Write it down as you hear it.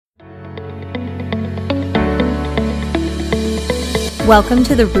Welcome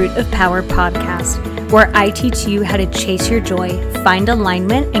to the Root of Power podcast, where I teach you how to chase your joy, find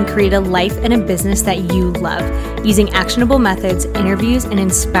alignment, and create a life and a business that you love, using actionable methods, interviews, and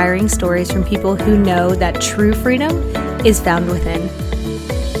inspiring stories from people who know that true freedom is found within.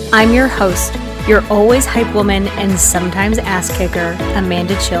 I'm your host, your always hype woman and sometimes ass kicker,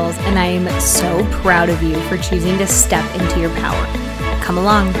 Amanda Chills, and I am so proud of you for choosing to step into your power. Come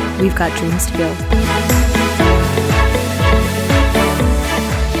along, we've got dreams to build.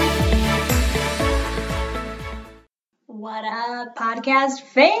 What up, podcast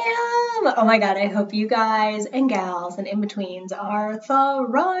fam? Oh my God, I hope you guys and gals and in-betweens are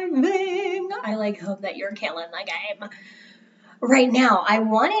thriving. I hope that you're killing the game. Right now, I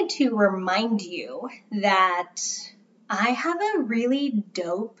wanted to remind you that I have a really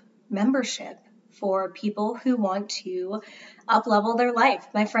dope membership for people who want to up-level their life.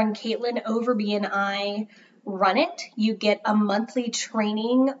 My friend Caitlin Overby and I run it. You get a monthly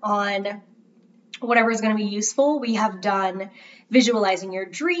training on whatever is going to be useful. We have done visualizing your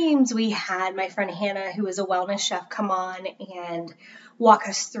dreams. We had my friend Hannah, who is a wellness chef, come on and walk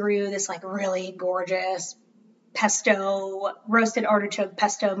us through this really gorgeous roasted artichoke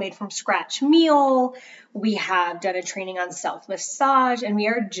pesto made from scratch meal. We have done a training on self-massage, and we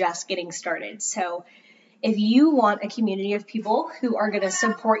are just getting started. So if you want a community of people who are going to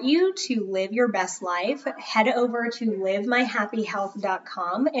support you to live your best life, head over to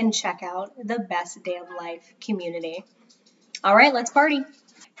livemyhappyhealth.com and check out the Best Damn Life community. All right, let's party.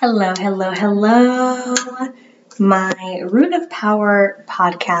 Hello, my Root of Power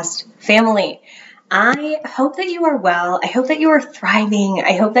podcast family. I hope that you are well. I hope that you are thriving.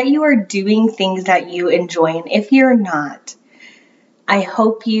 I hope that you are doing things that you enjoy. And if you're not, I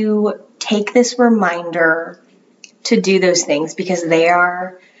hope you take this reminder to do those things because they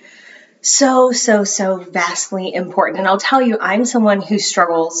are so vastly important. And I'll tell you, I'm someone who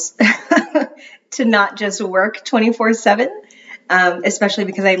struggles to not just work 24/7, especially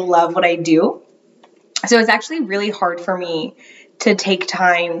because I love what I do. So it's actually really hard for me to take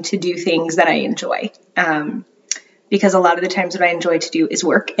time to do things that I enjoy, because a lot of the times what I enjoy to do is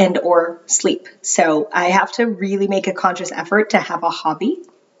work and or sleep. So I have to really make a conscious effort to have a hobby.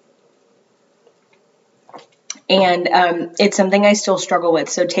 And it's something I still struggle with.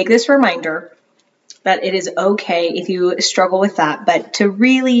 So take this reminder that it is okay if you struggle with that, but to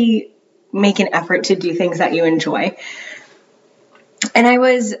really make an effort to do things that you enjoy. And I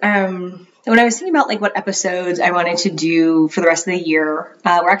was, when I was thinking about what episodes I wanted to do for the rest of the year,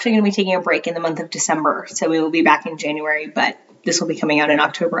 we're actually going to be taking a break in the month of December. So we will be back in January, but this will be coming out in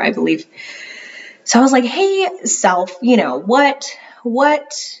October, I believe. So I was like, hey, self, what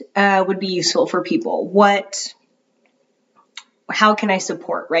would be useful for people? How can I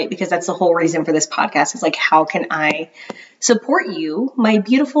support, right? Because that's the whole reason for this podcast is how can I support you, my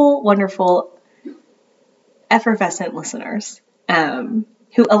beautiful, wonderful, effervescent listeners, who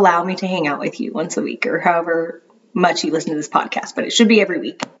allow me to hang out with you once a week or however much you listen to this podcast, but it should be every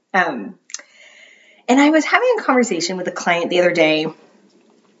week. And I was having a conversation with a client the other day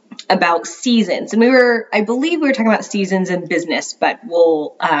about seasons, and I believe we were talking about seasons in business, but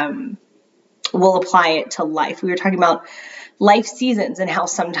we'll apply it to life. We were talking about life seasons and how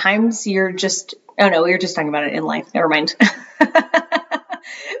sometimes we were just talking about it in life. Never mind.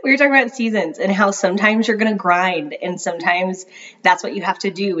 We were talking about seasons and how sometimes you're going to grind and sometimes that's what you have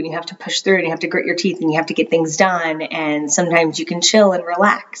to do and you have to push through and you have to grit your teeth and you have to get things done. And sometimes you can chill and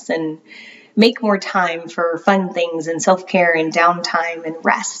relax and make more time for fun things and self-care and downtime and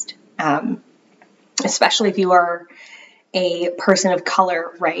rest. Especially if you are a person of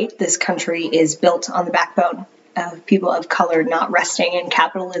color, right? This country is built on the backbone of people of color not resting, and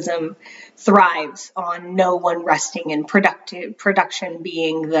capitalism thrives on no one resting and production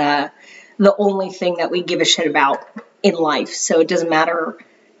being the only thing that we give a shit about in life. So it doesn't matter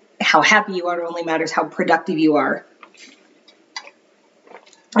how happy you are, it only matters how productive you are.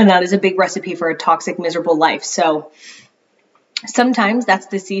 And that is a big recipe for a toxic, miserable life. So sometimes that's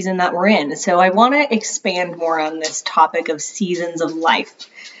the season that we're in. So I want to expand more on this topic of seasons of life.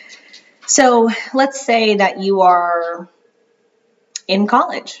 So let's say that you are in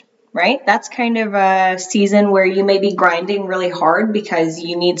college, right? That's kind of a season where you may be grinding really hard because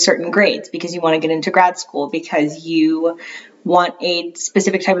you need certain grades, because you want to get into grad school, because you want a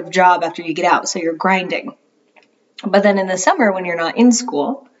specific type of job after you get out. So you're grinding. But then in the summer when you're not in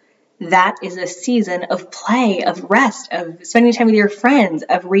school, that is a season of play, of rest, of spending time with your friends,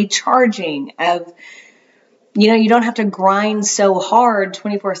 of recharging, of you don't have to grind so hard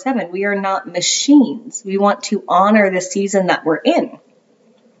 24/7. We are not machines. We want to honor the season that we're in.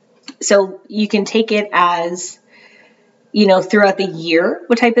 So you can take it as throughout the year,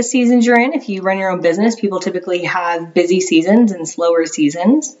 what type of seasons you're in. If you run your own business, people typically have busy seasons and slower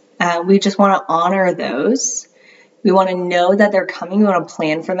seasons. We just want to honor those. We want to know that they're coming. We want to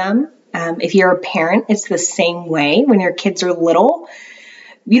plan for them. If you're a parent, it's the same way. When your kids are little,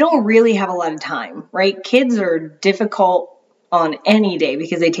 you don't really have a lot of time, right? Kids are difficult on any day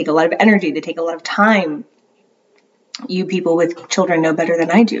because they take a lot of energy. They take a lot of time. You people with children know better than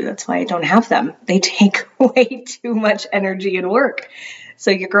I do. That's why I don't have them. They take way too much energy and work.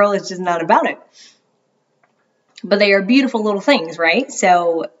 So your girl is just not about it. But they are beautiful little things, right?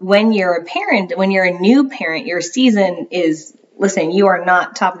 So when you're a parent, when you're a new parent, your season is, listen, you are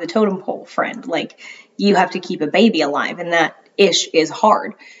not top of the totem pole, friend. Like, you have to keep a baby alive, and that ish is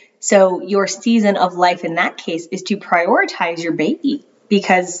hard. So your season of life in that case is to prioritize your baby,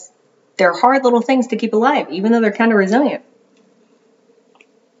 because they're hard little things to keep alive, even though they're kind of resilient.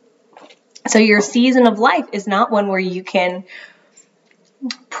 So your season of life is not one where you can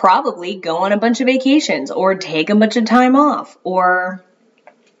probably go on a bunch of vacations or take a bunch of time off or,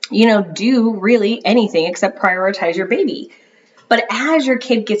 do really anything except prioritize your baby. But as your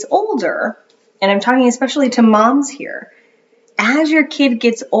kid gets older, and I'm talking especially to moms here, as your kid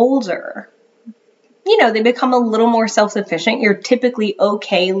gets older, they become a little more self-sufficient. You're typically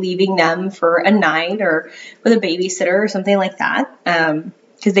okay leaving them for a night or with a babysitter or something like that,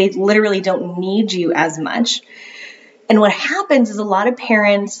 because they literally don't need you as much. And what happens is a lot of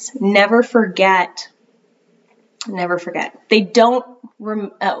parents never forget. They don't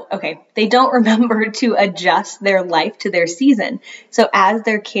remember to adjust their life to their season. So as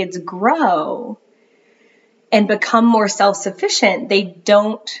their kids grow and become more self-sufficient, they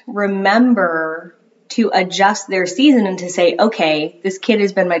don't remember to adjust their season and to say, okay, this kid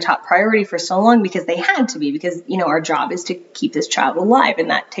has been my top priority for so long, because they had to be, because, our job is to keep this child alive, and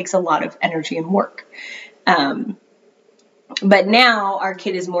that takes a lot of energy and work. But now our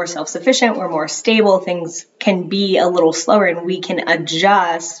kid is more self-sufficient, we're more stable, things can be a little slower, and we can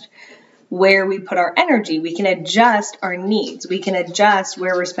adjust where we put our energy. We can adjust our needs. We can adjust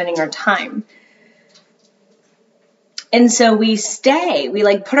where we're spending our time. And so we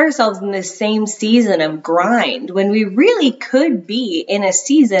put ourselves in this same season of grind when we really could be in a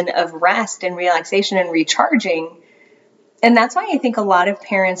season of rest and relaxation and recharging. And that's why I think a lot of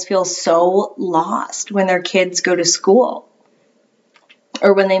parents feel so lost when their kids go to school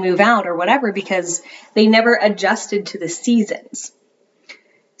or when they move out or whatever, because they never adjusted to the seasons.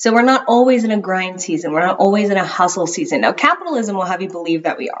 So we're not always in a grind season. We're not always in a hustle season. Now, capitalism will have you believe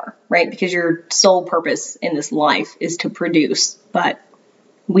that we are, right? Because your sole purpose in this life is to produce, but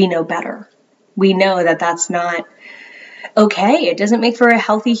we know better. We know that that's not okay. It doesn't make for a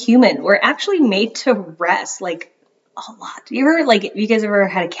healthy human. We're actually made to rest, like, a lot. You guys ever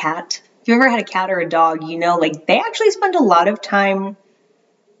had a cat? If you ever had a cat or a dog, they actually spend a lot of time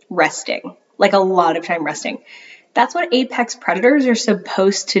resting, like a lot of time resting. That's what apex predators are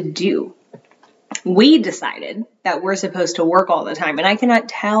supposed to do. We decided that we're supposed to work all the time. And I cannot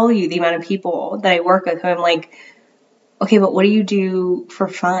tell you the amount of people that I work with who I'm like, okay, but what do you do for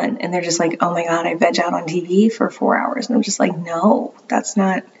fun? And they're just like, oh my God, I veg out on TV for 4 hours. And I'm just like, no, that's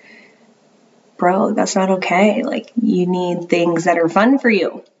not okay. Like, you need things that are fun for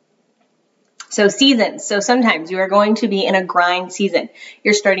you. So seasons. So sometimes you are going to be in a grind season.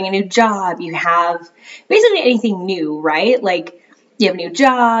 You're starting a new job. You have basically anything new, right? Like, you have a new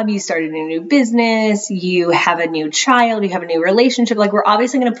job, you started a new business, you have a new child, you have a new relationship. Like, we're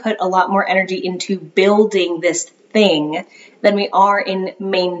obviously going to put a lot more energy into building this thing than we are in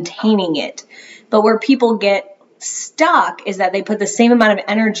maintaining it. But where people get stuck is that they put the same amount of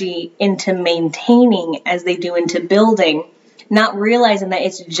energy into maintaining as they do into building, not realizing that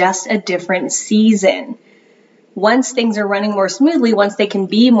it's just a different season. Once things are running more smoothly, once they can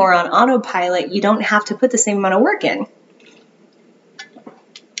be more on autopilot, you don't have to put the same amount of work in.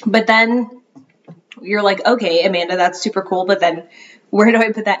 But then you're like, okay, Amanda, that's super cool, but then where do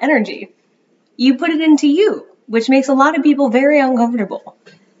I put that energy? You put it into you, which makes a lot of people very uncomfortable.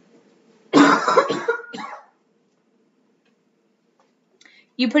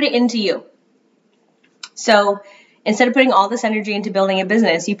 You put it into you. So instead of putting all this energy into building a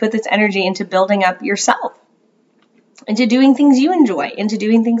business, you put this energy into building up yourself, into doing things you enjoy, into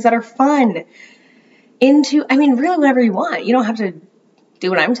doing things that are fun, really whatever you want. You don't have to do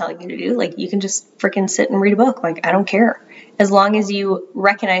what I'm telling you to do. Like, you can just freaking sit and read a book. Like, I don't care. As long as you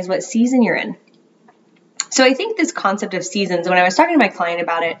recognize what season you're in. So I think this concept of seasons, when I was talking to my client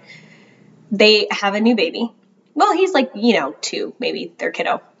about it, they have a new baby. Well, he's like, 2, maybe, their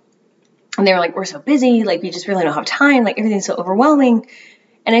kiddo. And they were like, we're so busy. Like, we just really don't have time. Like, everything's so overwhelming.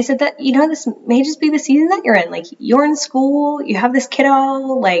 And I said that, this may just be the season that you're in. Like, you're in school, you have this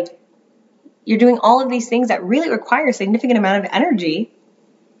kiddo, like, you're doing all of these things that really require a significant amount of energy.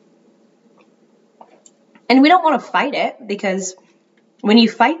 And we don't want to fight it, because when you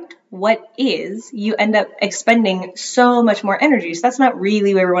fight what is, you end up expending so much more energy. So that's not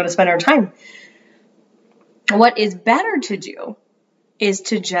really where we want to spend our time. What is better to do is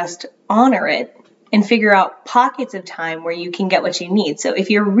to just honor it and figure out pockets of time where you can get what you need. So if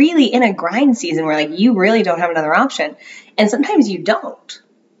you're really in a grind season where like you really don't have another option, and sometimes you don't.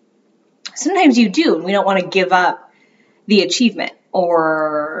 Sometimes you do, and we don't want to give up the achievement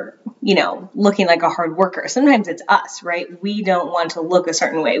or, looking like a hard worker. Sometimes it's us, right? We don't want to look a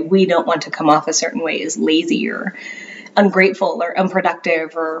certain way. We don't want to come off a certain way as lazy or ungrateful or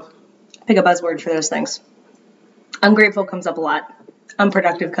unproductive, or pick a buzzword for those things. Ungrateful comes up a lot.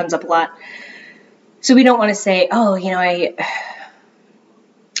 Unproductive comes up a lot. So we don't want to say, I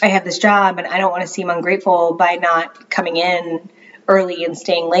have this job and I don't want to seem ungrateful by not coming in early and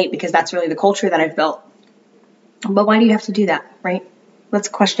staying late, because that's really the culture that I've built. But why do you have to do that, right? Let's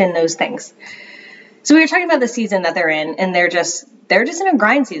question those things. So we were talking about the season that they're in, and they're just in a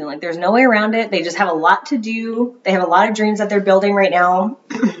grind season. Like, there's no way around it. They just have a lot to do. They have a lot of dreams that they're building right now.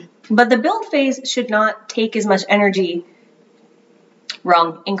 But the build phase should not take as much energy.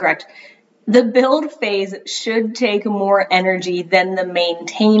 Wrong, incorrect. The build phase should take more energy than the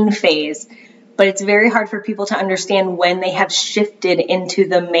maintain phase, but it's very hard for people to understand when they have shifted into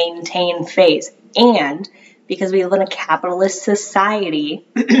the maintain phase. And because we live in a capitalist society,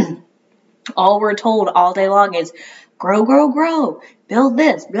 all we're told all day long is grow, grow, grow, build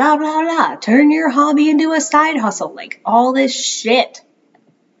this, blah, blah, blah, turn your hobby into a side hustle, like all this shit.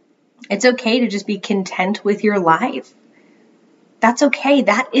 It's okay to just be content with your life. That's okay.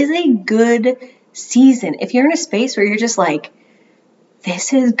 That is a good season. If you're in a space where you're just like,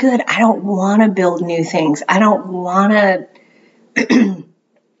 this is good. I don't want to build new things. I don't want to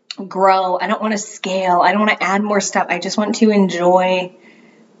grow. I don't want to scale. I don't want to add more stuff. I just want to enjoy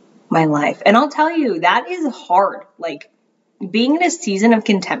my life. And I'll tell you, that is hard. Like, being in a season of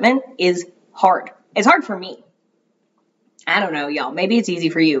contentment is hard. It's hard for me. I don't know, y'all. Maybe it's easy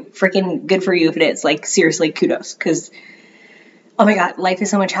for you. Freaking good for you if it is. Like, seriously, kudos. Because, oh my God, life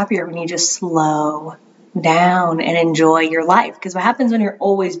is so much happier when you just slow down and enjoy your life. Because what happens when you're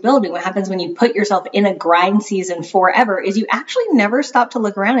always building, what happens when you put yourself in a grind season forever, is you actually never stop to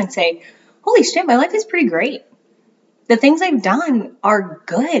look around and say, holy shit, my life is pretty great. The things I've done are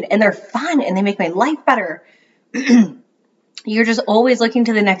good and they're fun and they make my life better. You're just always looking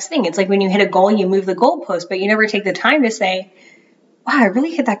to the next thing. It's like when you hit a goal, you move the goalpost, but you never take the time to say, wow, I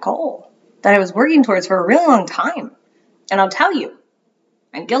really hit that goal that I was working towards for a really long time. And I'll tell you,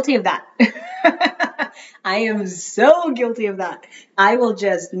 I'm guilty of that. I am so guilty of that. I will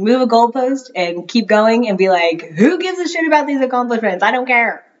just move a goalpost and keep going and be like, who gives a shit about these accomplishments? I don't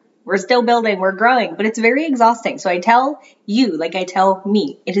care. We're still building, we're growing, but it's very exhausting. So I tell you, like I tell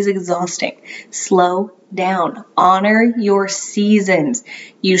me, it is exhausting. Slow down. Honor your seasons.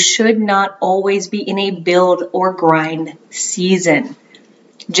 You should not always be in a build or grind season.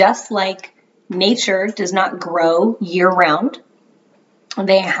 Just like nature does not grow year round.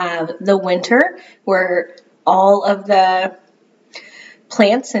 They have the winter where all of the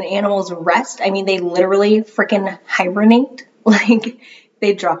plants and animals rest. I mean, they literally freaking hibernate. Like,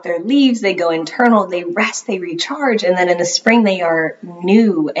 they drop their leaves, they go internal, they rest, they recharge, and then in the spring they are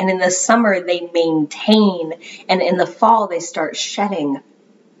new, and in the summer they maintain, and in the fall they start shedding.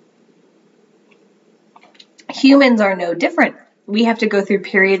 Humans are no different. We have to go through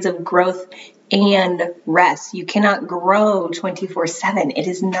periods of growth and rest. You cannot grow 24/7. It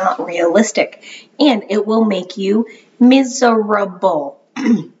is not realistic, and it will make you miserable.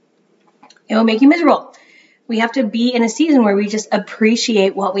 It will make you miserable. We have to be in a season where we just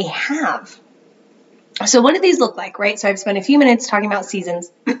appreciate what we have. So what do these look like, right? So I've spent a few minutes talking about seasons.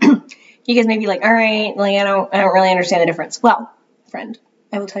 You guys may be like, all right, like, I don't really understand the difference. Well, friend,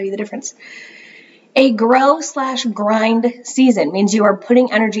 I will tell you the difference. A grow/grind season means you are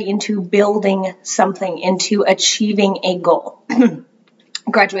putting energy into building something, into achieving a goal.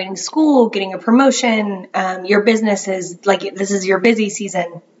 Graduating school, getting a promotion, your business is like, this is your busy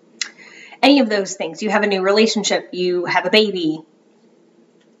season. Any of those things. You have a new relationship, you have a baby,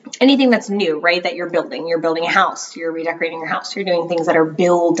 anything that's new, right, that you're building. You're building a house, you're redecorating your house, you're doing things that are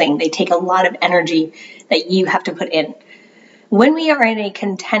building. They take a lot of energy that you have to put in. When we are in a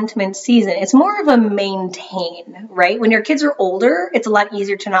contentment season, it's more of a maintain, right? When your kids are older, it's a lot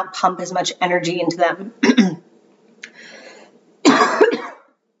easier to not pump as much energy into them.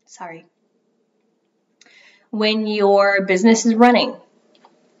 Sorry. When your business is running,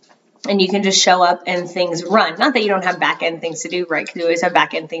 and you can just show up and things run. Not that you don't have back end things to do, right? Because we always have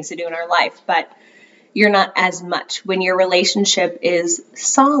back end things to do in our life, but you're not as much when your relationship is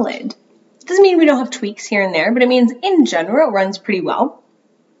solid. Doesn't mean we don't have tweaks here and there, but it means in general it runs pretty well.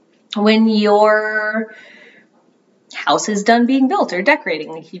 When your house is done being built or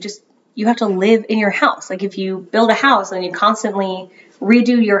decorating, like you have to live in your house. Like if you build a house and you constantly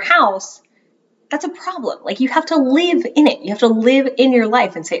redo your house, that's a problem. Like you have to live in it. You have to live in your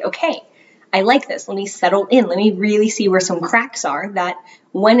life and say, okay, I like this. Let me settle in. Let me really see where some cracks are, that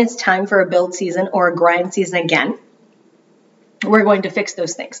when it's time for a build season or a grind season again, we're going to fix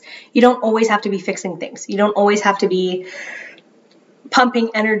those things. You don't always have to be fixing things. You don't always have to be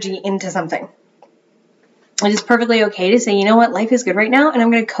pumping energy into something. It is perfectly okay to say, you know what, life is good right now and I'm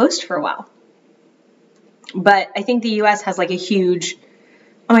going to coast for a while. But I think the US has like a huge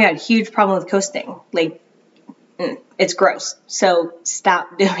problem with coasting. Like, it's gross. So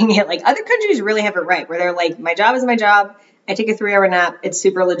stop doing it. Like other countries really have it right, where they're like, my job is my job. I take a 3-hour nap. It's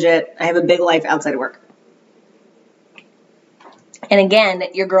super legit. I have a big life outside of work. And again,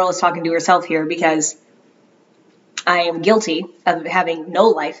 your girl is talking to herself here, because I am guilty of having no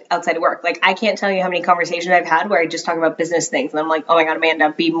life outside of work. Like I can't tell you how many conversations I've had where I just talk about business things and I'm like, oh my God,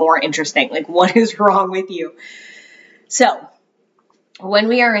 Amanda, be more interesting. Like what is wrong with you? So when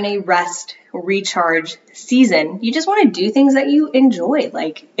we are in a rest, recharge season, you just want to do things that you enjoy.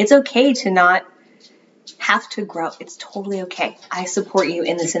 Like it's okay to not have to grow. It's totally okay. I support you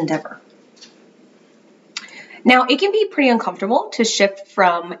in this endeavor. Now, it can be pretty uncomfortable to shift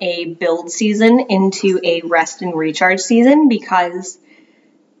from a build season into a rest and recharge season, because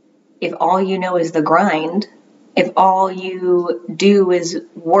if all you know is the grind, if all you do is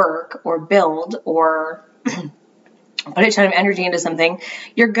work or build or put a ton of energy into something,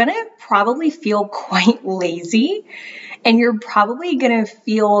 you're going to probably feel quite lazy and you're probably going to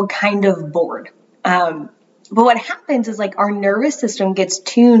feel kind of bored. But what happens is like our nervous system gets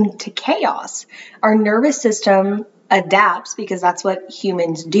tuned to chaos. Our nervous system adapts because that's what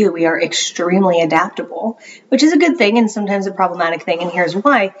humans do. We are extremely adaptable, which is a good thing and sometimes a problematic thing. And here's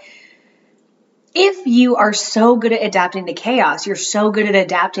why. If you are so good at adapting to chaos, you're so good at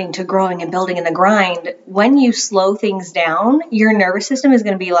adapting to growing and building in the grind, when you slow things down, your nervous system is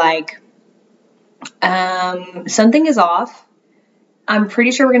going to be like, something is off. I'm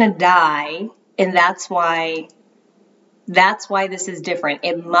pretty sure we're going to die. And that's why this is different.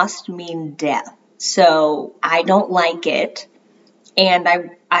 It must mean death. So I don't like it. And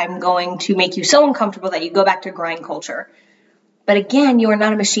I'm going to make you so uncomfortable that you go back to grind culture. But again, you are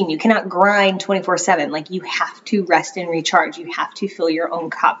not a machine. You cannot grind 24/7. Like you have to rest and recharge. You have to fill your own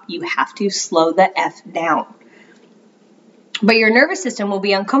cup. You have to slow the F down. But your nervous system will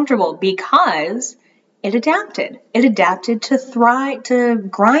be uncomfortable because it adapted. It adapted to thrive, to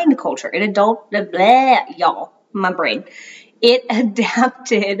grind culture. It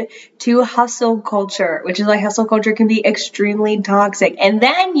adapted to hustle culture, which is why hustle culture can be extremely toxic. And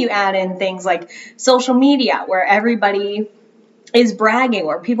then you add in things like social media, where everybody is bragging,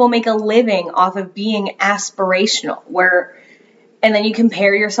 where people make a living off of being aspirational, and then you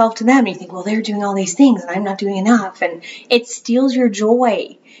compare yourself to them and you think, well, they're doing all these things and I'm not doing enough. And it steals your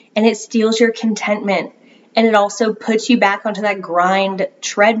joy and it steals your contentment. And it also puts you back onto that grind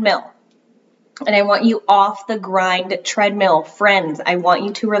treadmill. And I want you off the grind treadmill, friends. I want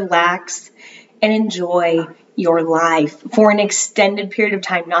you to relax and enjoy your life for an extended period of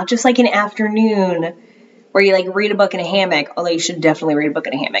time, not just like an afternoon where you like read a book in a hammock, although you should definitely read a book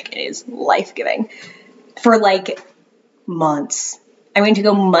in a hammock. It is life-giving. For like months. I mean, to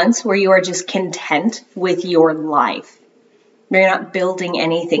go months where you are just content with your life. You're not building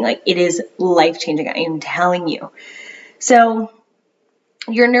anything. Like it is life-changing. I am telling you. So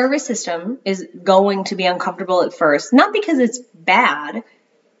your nervous system is going to be uncomfortable at first, not because it's bad,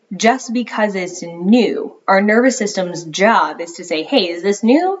 just because it's new. Our nervous system's job is to say, hey, is this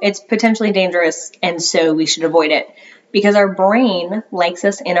new? It's potentially dangerous, and so we should avoid it. Because our brain likes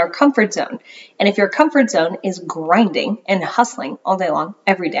us in our comfort zone. And if your comfort zone is grinding and hustling all day long,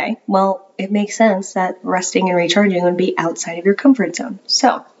 every day, well, it makes sense that resting and recharging would be outside of your comfort zone.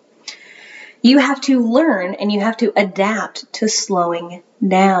 So you have to learn and you have to adapt to slowing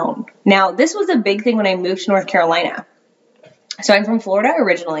down. Now, this was a big thing when I moved to North Carolina. So I'm from Florida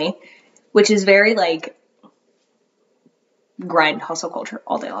originally, which is very like grind hustle culture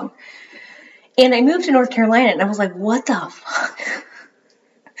all day long. And I moved to North Carolina and I was like, what the fuck?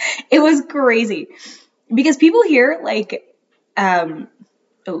 It was crazy. Because people here like, that's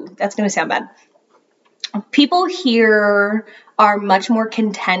going to sound bad. People here are much more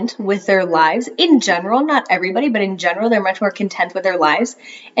content with their lives in general. Not everybody, but in general, they're much more content with their lives,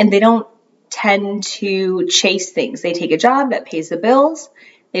 and they don't tend to chase things. They take a job that pays the bills,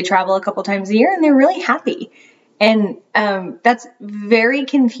 they travel a couple times a year, and they're really happy. And that's very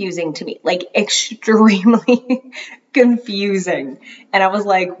confusing to me, like extremely confusing. And I was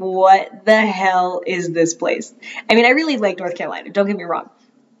like, what the hell is this place? I mean, I really like North Carolina, don't get me wrong.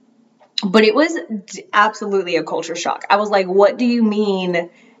 But it was absolutely a culture shock. I was like, what do you mean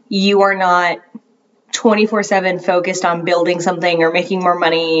you are not 24/7 focused on building something or making more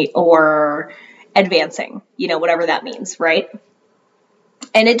money or advancing, whatever that means, right?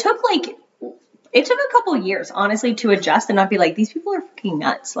 And it took a couple years, honestly, to adjust and not be like, these people are fucking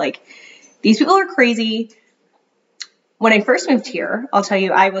nuts. Like, these people are crazy. When I first moved here, I'll tell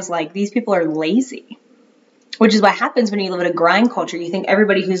you, I was like, these people are lazy. Which is what happens when you live in a grind culture. You think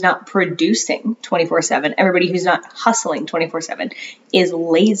everybody who's not producing 24/7, everybody who's not hustling 24/7 is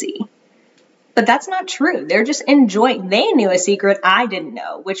lazy. But that's not true. They're just enjoying. They knew a secret I didn't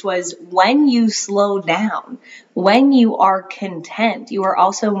know, which was when you slow down, when you are content, you are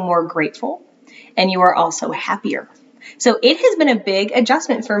also more grateful and you are also happier. So it has been a big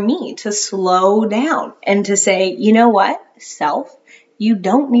adjustment for me to slow down and to say, you know what, self, you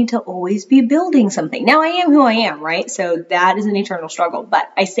don't need to always be building something. Now, I am who I am, right? So that is an eternal struggle. But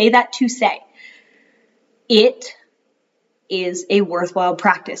I say that to say it is a worthwhile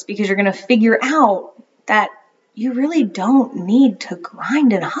practice because you're going to figure out that you really don't need to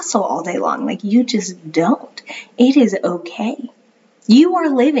grind and hustle all day long. Like, you just don't. It is okay. You are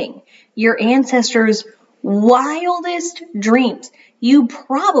living your ancestors' wildest dreams. You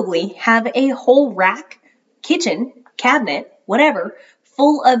probably have a whole rack, kitchen, cabinet, whatever,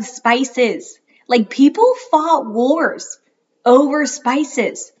 full of spices. Like, people fought wars over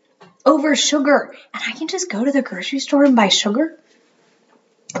spices, over sugar. And I can just go to the grocery store and buy sugar.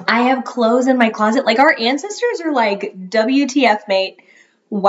 I have clothes in my closet. Like, our ancestors are like, WTF, mate.